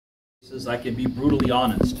Says I can be brutally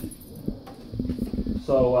honest.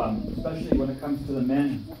 So, especially when it comes to the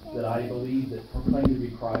men that I believe that proclaim to be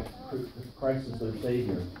Christ as their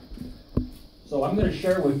Savior. So I'm going to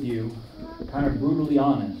share with you, kind of brutally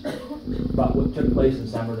honest, about what took place in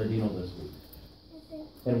San Bernardino this week.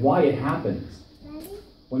 And why it happens.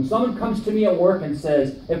 When someone comes to me at work and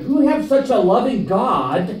says, if you have such a loving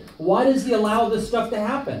God, why does He allow this stuff to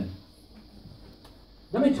happen?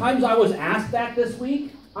 How many times I was asked that this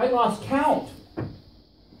week? I lost count.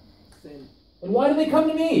 And why do they come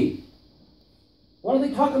to me? Why don't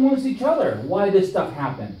they talk amongst each other? Why this stuff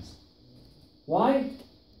happens? Why?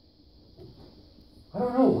 I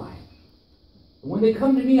don't know why. When they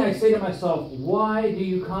come to me, I say to myself, why do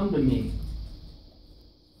you come to me?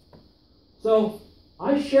 So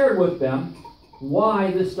I shared with them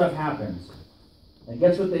why this stuff happens. And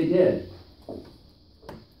guess what they did?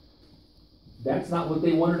 That's not what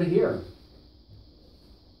they wanted to hear.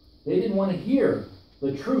 They didn't want to hear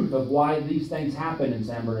the truth of why these things happen in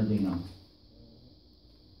San Bernardino.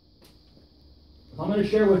 So I'm going to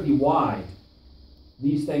share with you why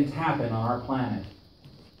these things happen on our planet.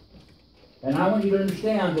 And I want you to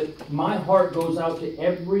understand that my heart goes out to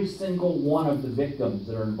every single one of the victims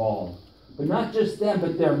that are involved. But not just them,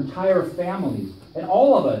 but their entire families. And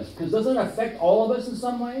all of us. Because doesn't it affect all of us in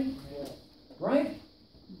some way? Right?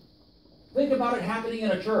 Think about it happening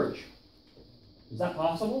in a church. Is that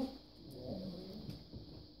possible?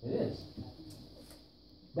 It is.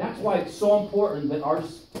 That's why it's so important that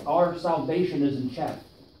our salvation is in check.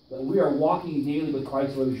 That we are walking daily with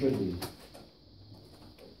Christ where we should be.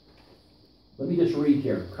 Let me just read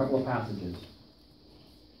here a couple of passages.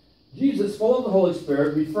 Jesus, full of the Holy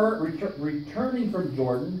Spirit, returning from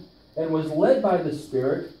Jordan, and was led by the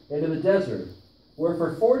Spirit into the desert, where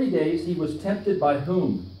for 40 days he was tempted by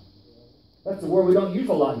whom? That's a word we don't use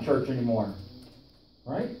a lot in church anymore.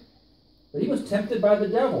 Right? But he was tempted by the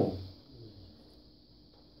devil.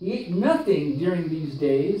 He ate nothing during these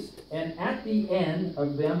days, and at the end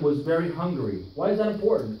of them was very hungry. Why is that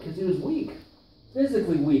important? Because he was weak.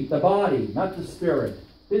 Physically weak. The body, not the spirit.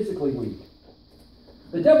 Physically weak.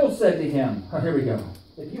 The devil said to him, here we go.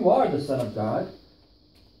 If you are the Son of God,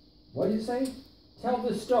 what did he say? Tell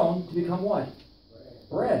this stone to become what?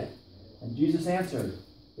 Bread. And Jesus answered,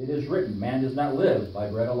 it is written, man does not live by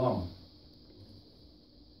bread alone.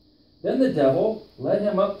 Then the devil led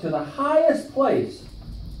him up to the highest place,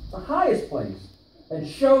 and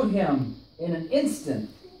showed him in an instant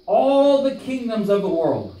all the kingdoms of the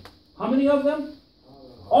world. How many of them?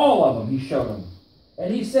 All of them he showed him.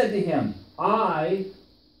 And he said to him, I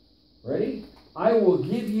will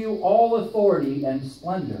give you all authority and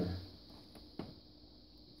splendor.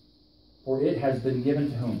 For it has been given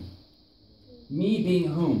to whom? Me being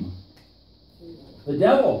whom? The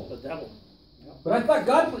devil. The devil. But I thought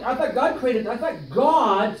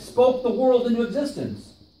God spoke the world into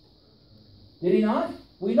existence. Did He not?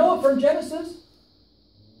 We know it from Genesis.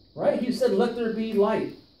 Right? He said, let there be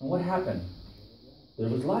light. And what happened? There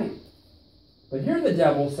was light. But here the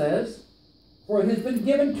devil says, for it has been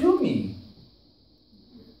given to me.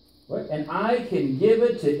 Right? And I can give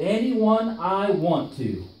it to anyone I want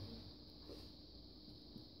to.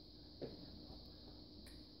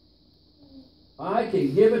 I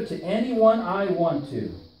can give it to anyone I want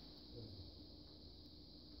to.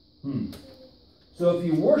 So if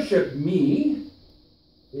you worship me,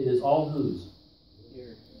 it is all whose?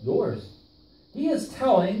 Yours. He is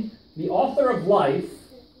telling the author of life,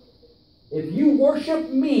 if you worship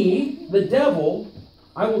me, the devil,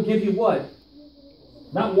 I will give you what?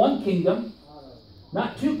 Not one kingdom,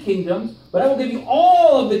 not two kingdoms, but I will give you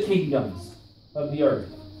all of the kingdoms of the earth.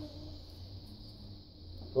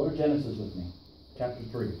 Go to Genesis with me. Chapter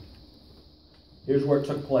 3. Here's where it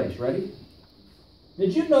took place. Ready?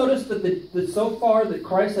 Did you notice that so far that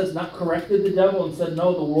Christ has not corrected the devil and said,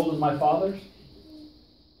 no, the world is my Father's?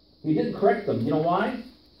 He didn't correct them. You know why?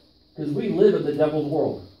 Because we live in the devil's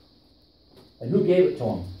world. And who gave it to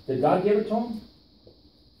him? Did God give it to him?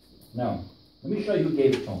 No. Let me show you who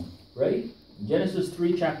gave it to him. Ready? Genesis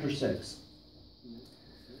 3, chapter 6.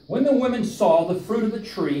 When the women saw the fruit of the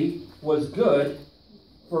tree was good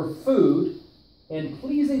for food, and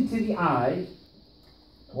pleasing to the eye,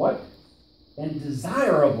 what? And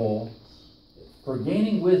desirable for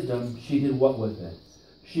gaining wisdom, she did what with it?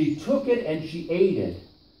 She took it and she ate it.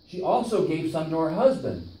 She also gave some to her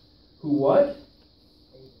husband. Who what?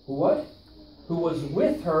 Who what? Who was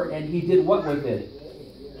with her, and he did what with it?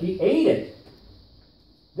 He ate it.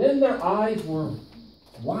 Then their eyes were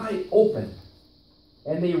wide open,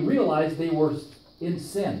 and they realized they were in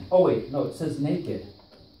sin. Oh wait, no, it says naked.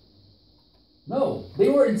 No, they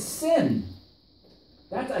were in sin.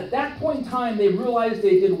 At that point in time, they realized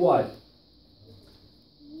they did what?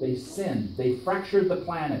 They sinned. They fractured the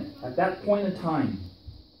planet. At that point in time,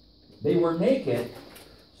 they were naked,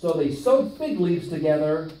 so they sewed fig leaves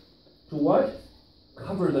together to what?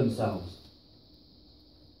 Cover themselves.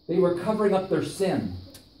 They were covering up their sin.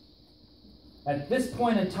 At this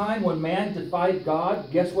point in time, when man defied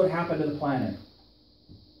God, guess what happened to the planet?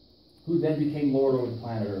 Who then became Lord over the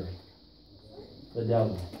planet Earth? The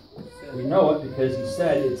devil. We know it because he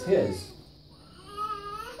said it's his.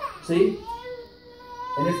 See?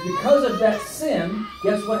 And it's because of that sin,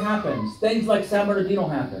 guess what happens? Things like San Bernardino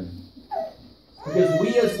happen. Because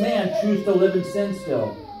we as man choose to live in sin still.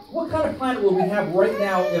 What kind of planet would we have right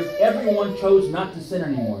now if everyone chose not to sin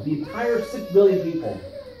anymore? The entire 6 billion people.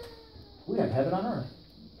 We have heaven on earth.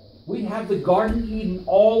 We have the Garden Eden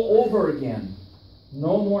all over again.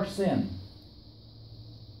 No more sin.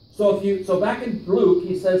 So back in Luke,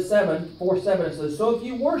 he says 4:7, it says, so if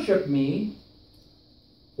you worship me,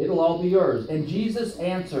 it'll all be yours. And Jesus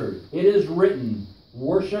answered, it is written,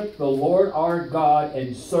 worship the Lord our God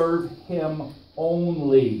and serve him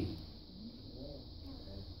only.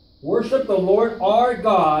 Worship the Lord our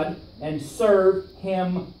God and serve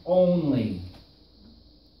him only.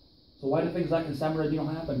 So why do things like in San Bernardino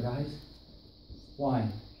happen, guys? Why?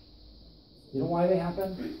 You know why they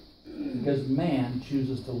happen? Because man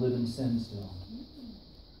chooses to live in sin still.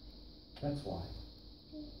 That's why.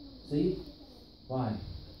 See? Why?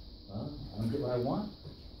 Well, I don't get what I want.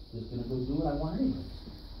 Just going to go do what I want anyway.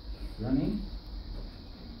 You know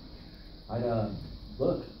what I mean?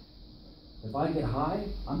 Look, if I get high,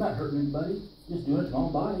 I'm not hurting anybody. Just doing it to my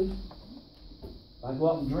own body. If I go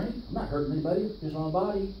out and drink, I'm not hurting anybody. Just my own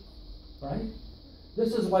body. Right?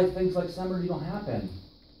 This is why things like San Bernardino happen.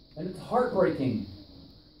 And it's heartbreaking.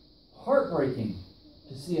 Heartbreaking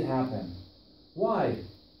to see it happen. Why?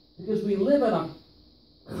 Because we live in a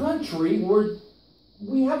country where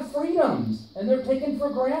we have freedoms and they're taken for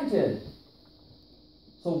granted.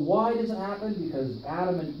 So why does it happen? Because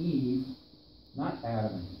Adam and Eve, not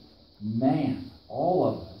Adam and Eve, man, all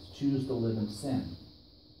of us choose to live in sin.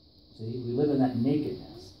 See, we live in that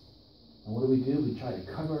nakedness. And what do? We try to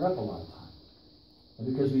cover it up a lot of times.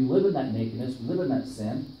 And because we live in that nakedness, we live in that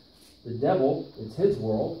sin, the devil, it's his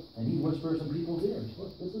world, and he whispers in people's ears,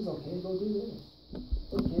 look, this is okay, go do this.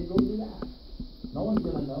 Okay, go do that. No one's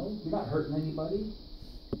going to know. You're not hurting anybody.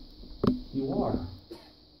 You are.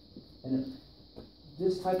 And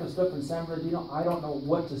this type of stuff in San Bernardino, I don't know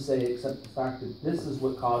what to say except the fact that this is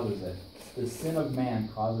what causes it. The sin of man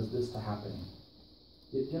causes this to happen.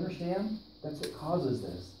 Do you understand? That's what causes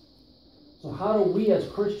this. So how do we as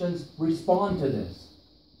Christians respond to this?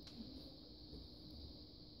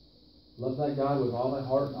 Love thy God with all thy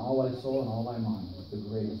heart and all thy soul and all thy mind. It's the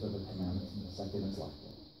greatest of the commandments, and the second is like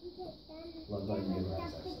it. Love thy neighbor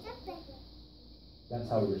as thyself. That's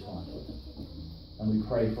how we respond to it. And we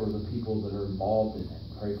pray for the people that are involved in it.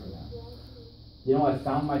 Pray for them. You know, I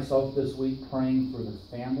found myself this week praying for the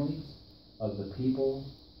families of the people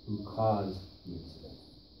who caused the incident.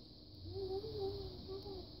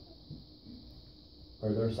 For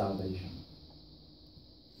their salvation.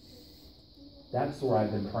 That's where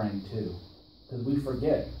I've been praying too. Because we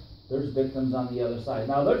forget. There's victims on the other side.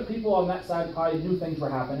 Now, there's people on that side who probably knew things were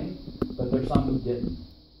happening, but there's some who didn't.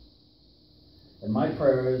 And my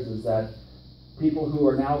prayer is that people who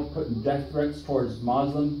are now putting death threats towards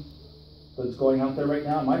Muslims that's going out there right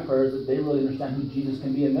now, my prayer is that they really understand who Jesus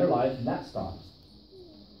can be in their lives, and that stops.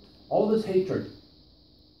 All this hatred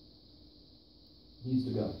needs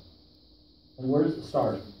to go. And where does it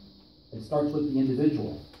start? It starts with the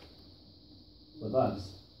individual. With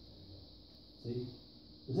us. See?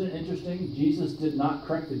 Isn't it interesting? Jesus did not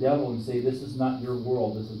correct the devil and say, this is not your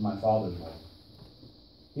world, this is my Father's world.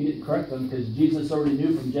 He didn't correct them because Jesus already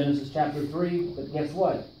knew from Genesis chapter 3, but guess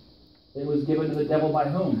what? It was given to the devil by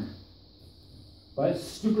whom? By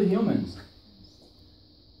stupid humans.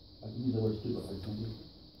 I can use the word stupid, can't you?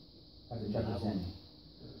 I can check this in.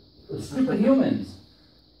 The stupid humans.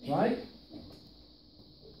 Right?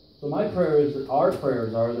 So my prayer is that our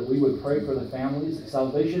prayers are that we would pray for the families, that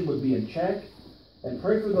salvation would be in check, and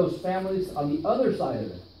pray for those families on the other side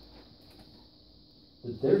of it,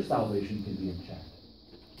 that their salvation can be in check.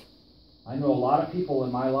 I know a lot of people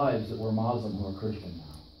in my lives that were Muslim who are Christian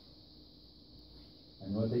now.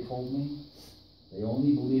 And what they told me? They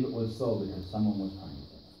only believe it was so because someone was praying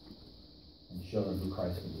for them and showed them who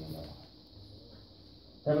Christ can be in their life.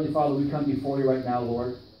 Heavenly Father, we come before you right now,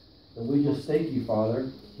 Lord, and we just thank you,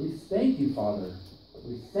 Father. We thank you, Father.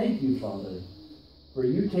 We thank you, Father, for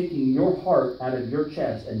you taking your heart out of your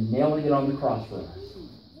chest and nailing it on the cross for us.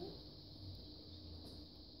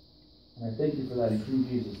 And I thank you for that in King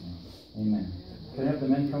Jesus' name. Amen. Can I have the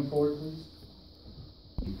men come forward, please?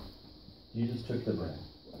 Jesus took the bread.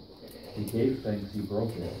 He gave thanks. He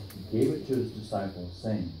broke it. He gave it to his disciples,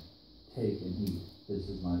 saying, "Take and eat. This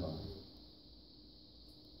is my body."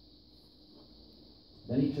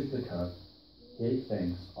 Then he took the cup, gave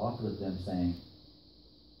thanks, offered it to them, saying,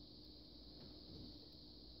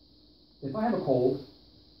 if I have a cold,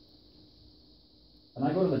 and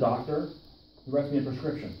I go to the doctor, he writes me a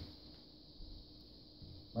prescription.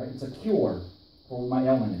 Right? It's a cure for what my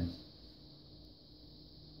ailment is.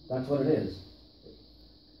 That's what it is.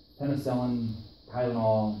 Penicillin,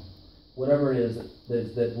 Tylenol, whatever it is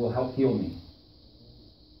that will help heal me.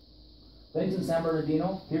 Things in San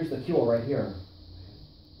Bernardino, here's the cure right here.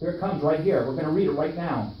 Here it comes right here. We're going to read it right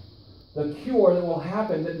now. The cure that will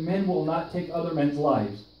happen that men will not take other men's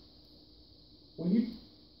lives. When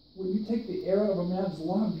you take the air out of a man's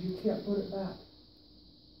lungs, you can't put it back.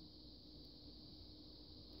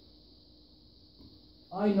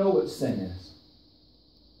 I know what sin is.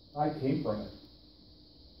 I came from it.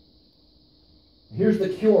 Here's the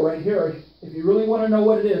cure right here. If you really want to know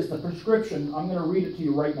what it is, the prescription, I'm going to read it to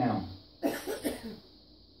you right now.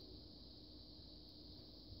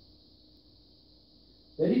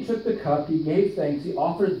 Then he took the cup, he gave thanks, he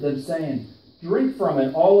offered them, saying, drink from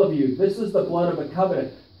it, all of you. This is the blood of the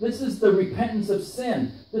covenant. This is the repentance of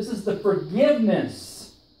sin. This is the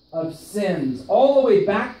forgiveness of sins, all the way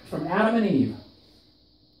back from Adam and Eve.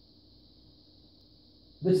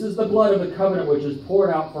 This is the blood of the covenant which is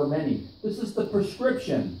poured out for many. This is the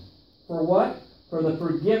prescription. For what? For the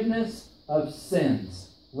forgiveness of sins.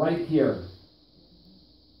 Right here.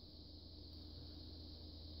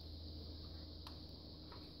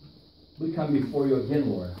 We come before you again,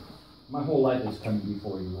 Lord. My whole life is coming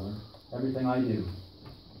before you, Lord. Everything I do.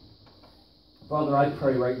 Father, I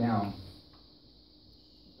pray right now.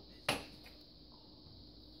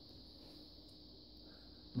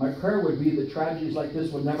 My prayer would be that tragedies like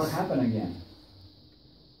this would never happen again.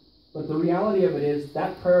 But the reality of it is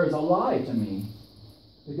that prayer is a lie to me.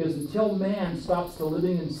 Because until man stops to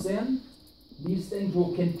living in sin, these things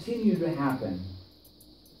will continue to happen.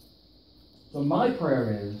 So my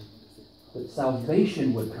prayer is that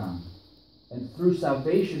salvation would come. And through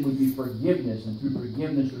salvation would be forgiveness. And through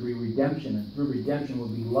forgiveness would be redemption. And through redemption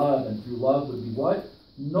would be love. And through love would be what?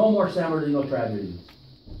 No more San Bernardino tragedies.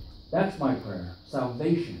 That's my prayer.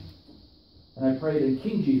 Salvation. And I pray it in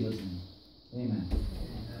King Jesus' name. Amen.